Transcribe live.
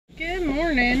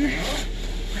morning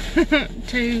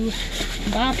to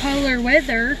bipolar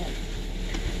weather.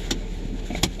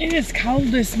 It is cold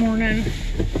this morning.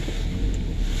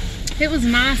 It was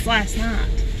nice last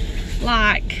night.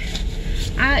 Like,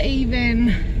 I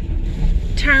even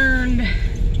turned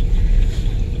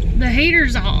the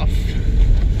heaters off.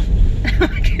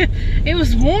 It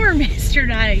was warm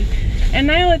yesterday, and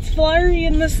now it's flurry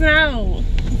in the snow.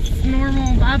 It's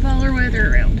normal bipolar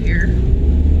weather around here.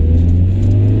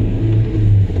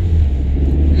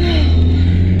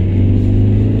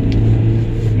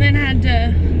 Then I had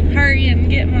to hurry and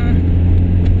get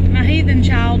my heathen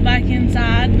child back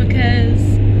inside because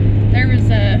there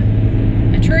was a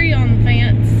tree on the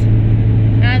fence.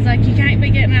 And I was like, you can't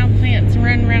be getting out the fence and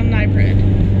running around the neighborhood.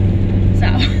 So, I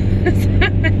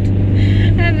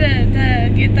had to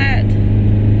get that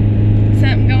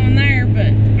something going there,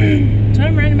 but so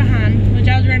I'm running behind, which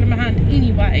I was running behind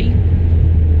anyway.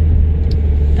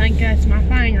 I think that's my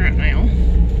thing right now.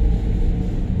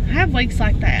 I have weeks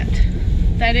like that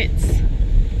it's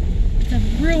a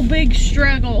real big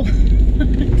struggle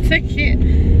to get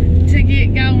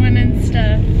going and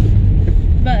stuff.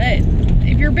 But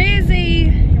if you're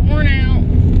busy, you're worn out,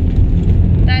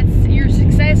 you're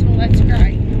successful, that's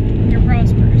great. You're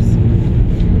prosperous.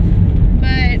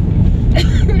 But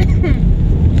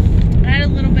I had a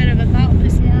little bit of a thought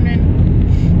this morning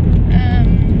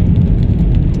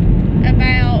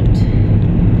about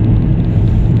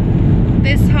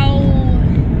this whole,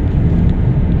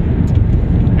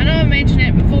 I know I mentioned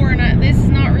it before, and this is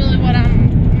not really what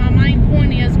my main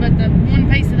point is, but the one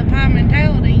piece of the pie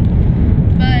mentality.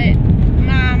 But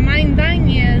my main thing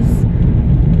is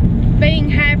being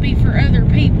happy for other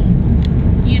people.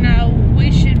 You know,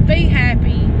 we should be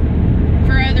happy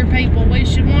for other people. We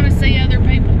should want to see other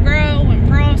people grow and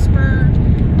prosper.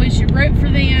 We should root for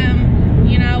them.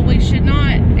 You know, we should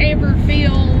not ever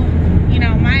feel, you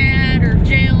know, mad or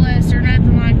jealous or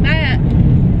nothing like that.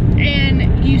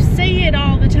 And you see it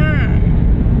all the time.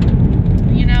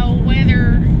 You know,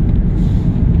 whether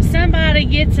somebody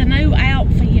gets a new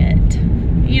outfit,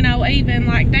 you know, even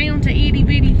like down to itty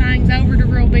bitty things over to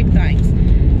real big things.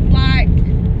 Like,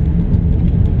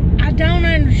 I don't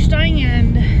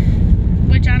understand,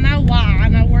 which I know why, I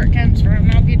know where it comes from,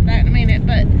 and I'll get to that in a minute,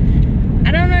 but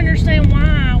I don't understand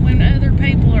why when other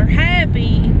people are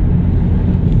happy,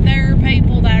 there are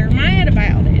people that are mad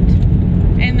about it,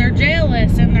 and they're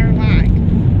jealous, and they're like,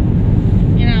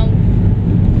 you know,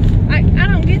 I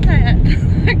don't get that.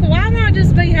 Like, why not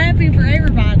just be happy for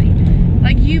everybody?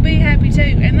 Like, you be happy too.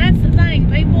 And that's the thing,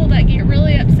 people that get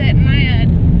really upset and mad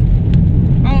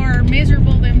are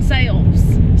miserable themselves,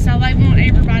 so they want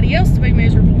everybody else to be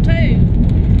miserable too.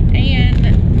 And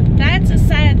that's a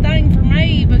sad thing for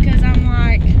me, because I'm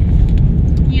like,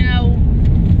 you know,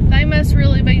 they must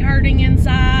really be hurting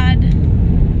inside.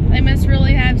 They must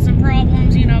really have some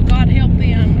problems, you know, God help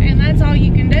them. And that's all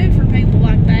you can do for people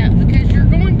like that, because you're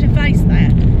going to face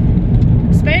that.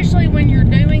 Especially when you're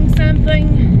doing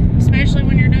something, especially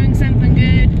when you're doing something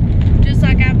good. Just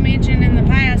like I've mentioned in the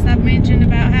past, I've mentioned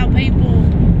about how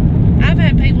I've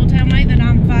had people tell me that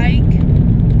I'm fake,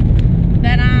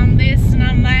 that I'm this and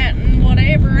I'm that and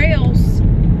whatever else,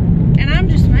 and I'm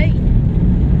just me.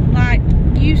 Like,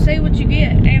 you see what you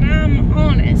get, and I'm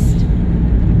honest.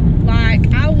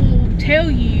 Like, I will tell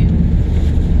you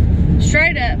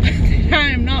straight up that I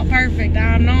am not perfect.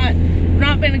 I'm not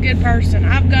been a good person.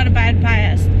 I've got a bad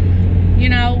past. You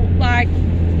know, like,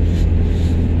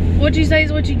 what you say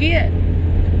is what you get.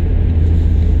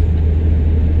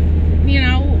 You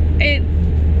know,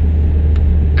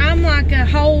 I'm like a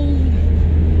whole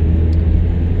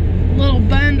little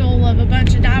bundle of a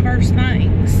bunch of diverse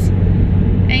things.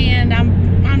 And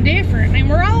I'm different, and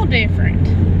we're all different.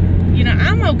 You know,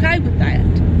 I'm okay with that.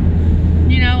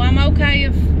 You know, I'm okay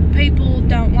if people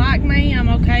don't like me. I'm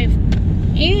okay if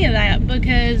any of that,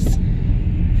 because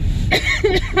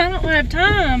I don't have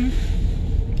time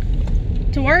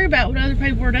to worry about what other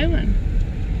people are doing.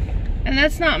 And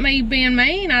that's not me being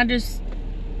mean. I don't.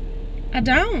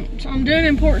 I'm doing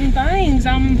important things.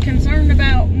 I'm concerned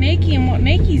about Nikki and what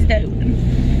Nikki's doing.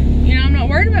 You know, I'm not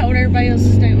worried about what everybody else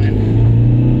is doing.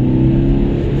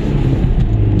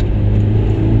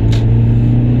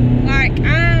 Like,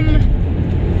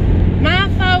 my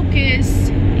focus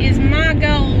is my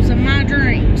goals and my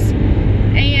dreams.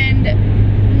 And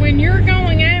when you're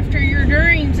going after your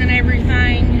dreams and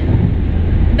everything,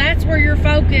 that's where your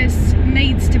focus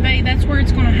needs to be. That's where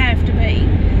it's going to have to be.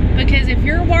 Because if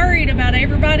you're worried about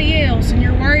everybody else and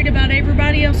you're worried about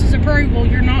everybody else's approval,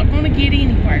 you're not going to get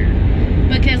anywhere.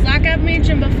 Because like I've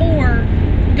mentioned before,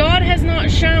 God has not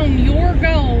shown your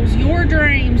goals, your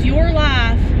dreams, your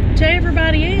life to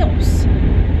everybody else.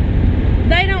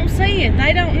 They don't see it.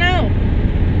 They don't know.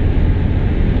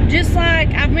 Just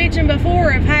like I've mentioned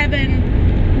before of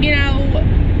having, you know,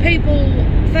 people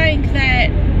think that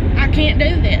I can't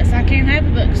do this. I can't have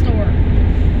a bookstore.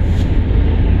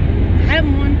 Have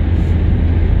one.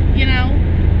 You know,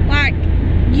 like,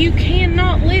 you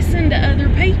cannot listen to other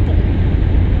people.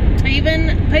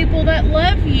 Even people that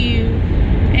love you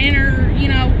and are, you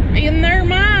know, in their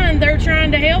mind, they're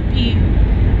trying to help you.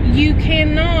 You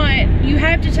cannot, you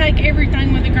have to take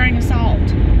everything with a grain of salt,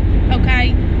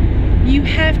 okay? You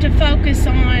have to focus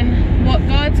on what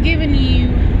God's given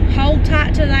you, hold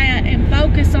tight to that, and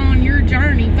focus on your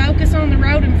journey. Focus on the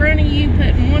road in front of you,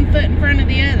 putting one foot in front of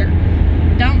the other.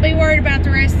 Don't be worried about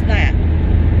the rest of that.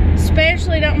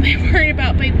 Especially don't be worried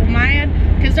about people mad,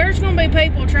 because there's going to be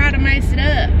people try to mess it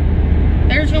up.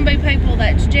 There's going to be people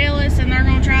that's jealous, and they're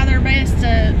going to try their best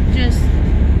to just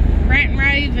rant and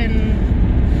rave, and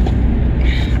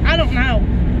I don't know.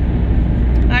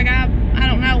 Like, I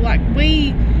don't know. Like,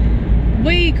 we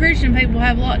Christian people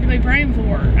have a lot to be praying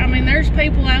for. I mean, there's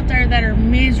people out there that are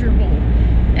miserable,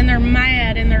 and they're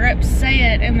mad, and they're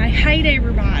upset, and they hate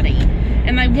everybody,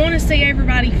 and they want to see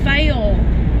everybody fail,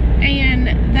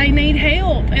 and they need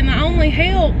help. And the only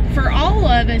help for all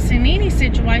of us in any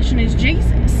situation is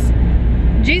Jesus.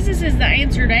 Jesus is the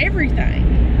answer to everything.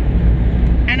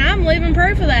 And I'm living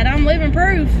proof of that. I'm living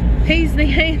proof He's the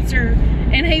answer,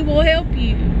 and He will help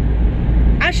you.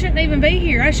 I shouldn't even be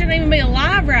here. I shouldn't even be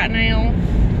alive right now,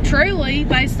 truly,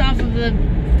 based off of the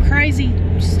crazy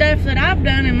stuff that I've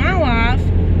done in my life.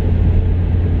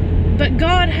 But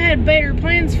God had better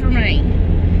plans for me.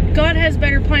 God has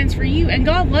better plans for you, and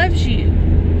God loves you.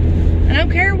 I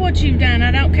don't care what you've done.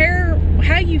 I don't care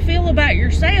how you feel about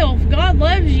yourself. God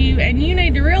loves you, and you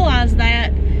need to realize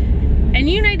that. And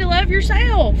you need to love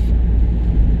yourself.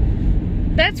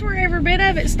 That's where every bit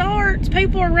of it starts.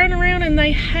 People are running around and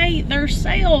they hate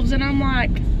themselves, and I'm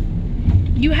like,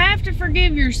 you have to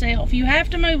forgive yourself. You have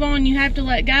to move on. You have to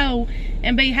let go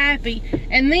and be happy.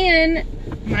 And then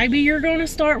maybe you're going to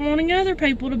start wanting other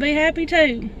people to be happy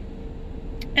too.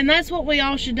 And that's what we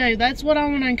all should do. That's what I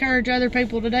want to encourage other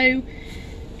people to do.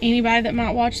 Anybody that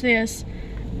might watch this,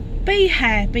 be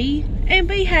happy, and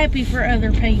be happy for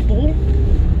other people.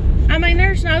 I mean,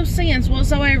 there's no sense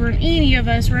whatsoever in any of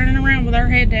us running around with our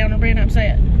head down or being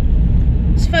upset.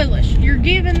 It's foolish. You're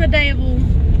giving the devil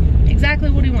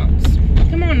exactly what he wants.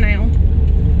 Come on now.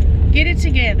 Get it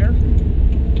together.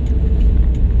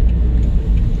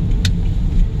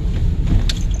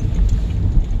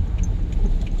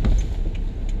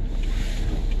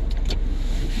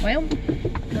 Well,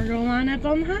 we're going to line up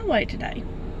on the highway today.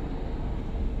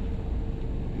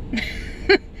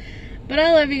 But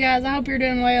I love you guys. I hope you're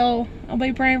doing well. I'll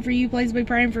be praying for you. Please be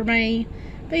praying for me.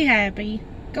 Be happy.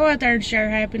 Go out there and share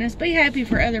happiness. Be happy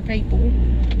for other people.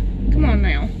 Come on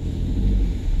now.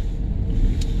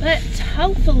 But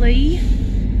hopefully,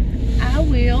 I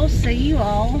will see you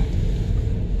all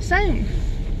soon.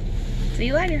 See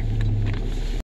you later.